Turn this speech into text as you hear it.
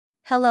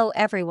Hello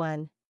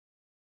everyone.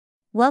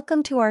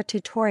 Welcome to our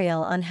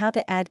tutorial on how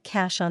to add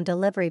cash on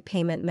delivery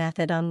payment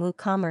method on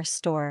WooCommerce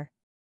store.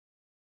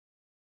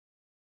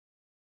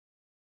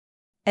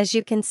 As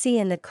you can see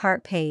in the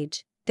cart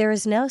page, there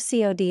is no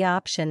COD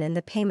option in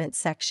the payment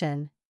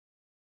section.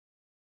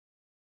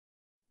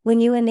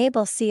 When you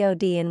enable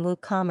COD in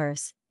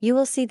WooCommerce, you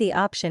will see the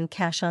option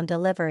cash on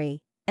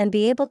delivery, and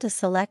be able to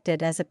select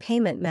it as a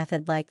payment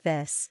method like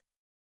this.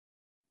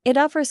 It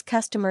offers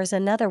customers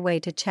another way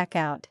to check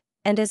out,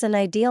 and is an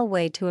ideal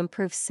way to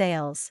improve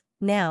sales.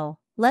 Now,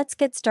 let's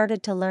get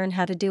started to learn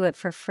how to do it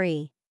for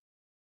free.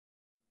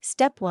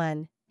 Step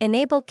 1.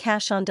 Enable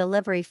cash on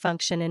delivery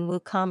function in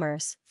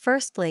WooCommerce.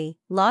 Firstly,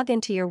 log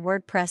into your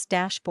WordPress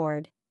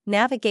dashboard,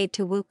 navigate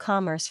to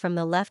WooCommerce from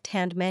the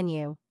left-hand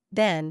menu,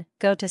 then,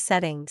 go to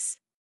Settings.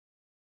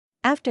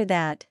 After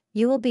that,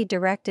 you will be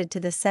directed to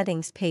the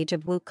Settings page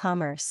of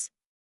WooCommerce.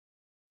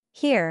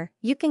 Here,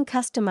 you can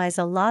customize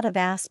a lot of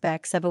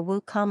aspects of a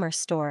WooCommerce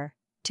store.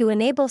 To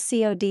enable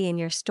COD in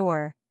your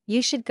store,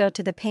 you should go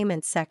to the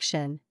Payments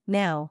section.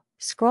 Now,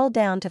 scroll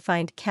down to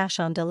find Cash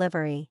on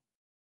Delivery.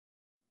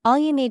 All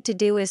you need to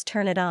do is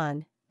turn it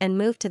on, and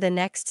move to the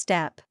next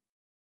step.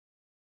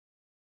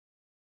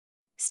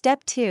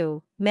 Step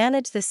 2.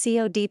 Manage the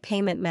COD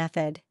payment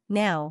method.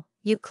 Now,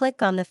 you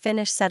click on the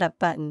Finish Setup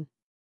button.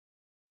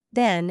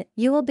 Then,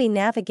 you will be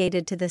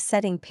navigated to the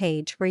setting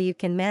page where you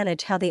can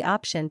manage how the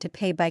option to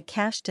pay by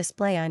cash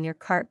display on your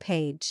cart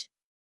page.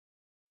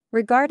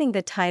 Regarding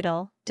the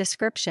title,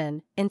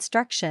 description,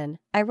 instruction,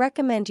 I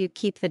recommend you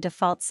keep the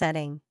default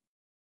setting.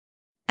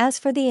 As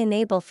for the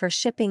Enable for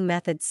Shipping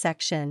Methods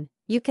section,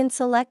 you can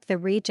select the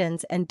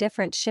regions and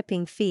different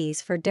shipping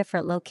fees for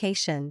different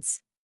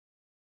locations.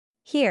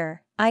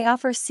 Here, I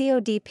offer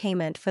COD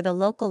payment for the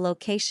local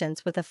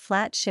locations with a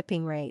flat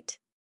shipping rate.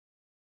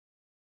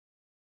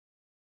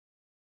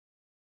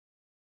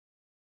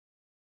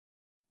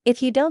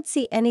 If you don't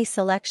see any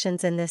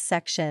selections in this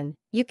section,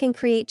 you can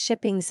create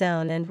shipping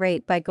zone and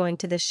rate by going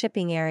to the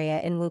shipping area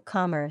in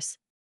WooCommerce.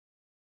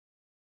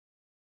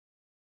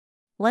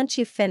 Once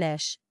you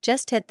finish,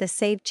 just hit the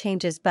Save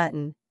Changes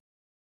button.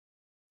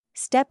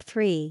 Step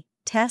 3.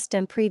 Test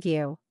and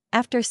preview.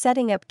 After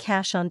setting up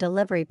cash on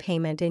delivery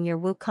payment in your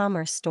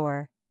WooCommerce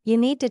store, you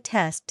need to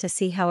test to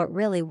see how it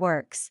really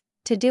works.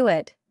 To do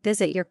it,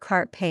 visit your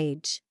cart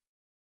page.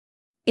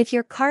 If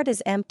your cart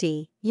is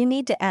empty, you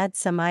need to add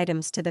some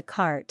items to the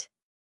cart.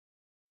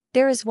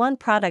 There is one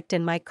product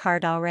in my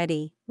cart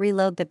already.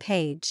 Reload the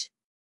page.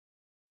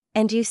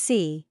 And you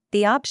see,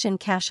 the option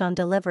cash on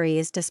delivery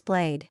is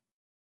displayed.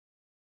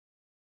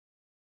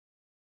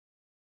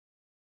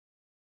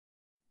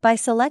 By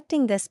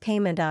selecting this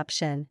payment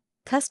option,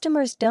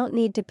 customers don't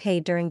need to pay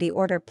during the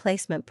order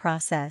placement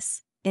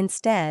process.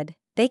 Instead,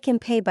 they can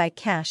pay by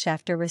cash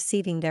after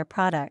receiving their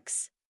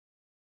products.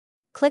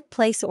 Click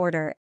Place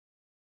Order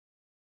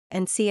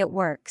and see it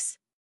works.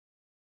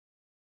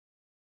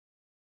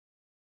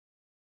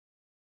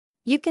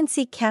 You can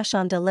see cash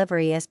on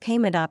delivery as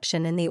payment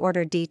option in the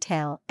order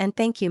detail and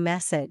thank you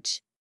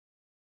message.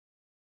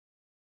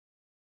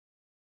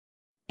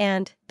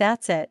 And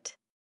that's it.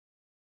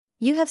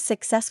 You have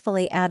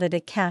successfully added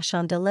a cash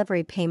on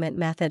delivery payment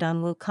method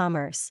on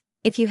WooCommerce.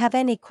 If you have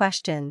any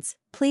questions,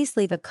 please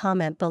leave a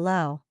comment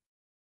below.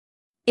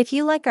 If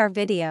you like our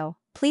video,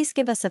 please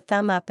give us a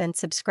thumb up and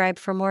subscribe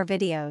for more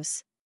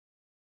videos.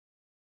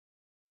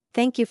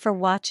 Thank you for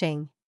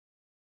watching.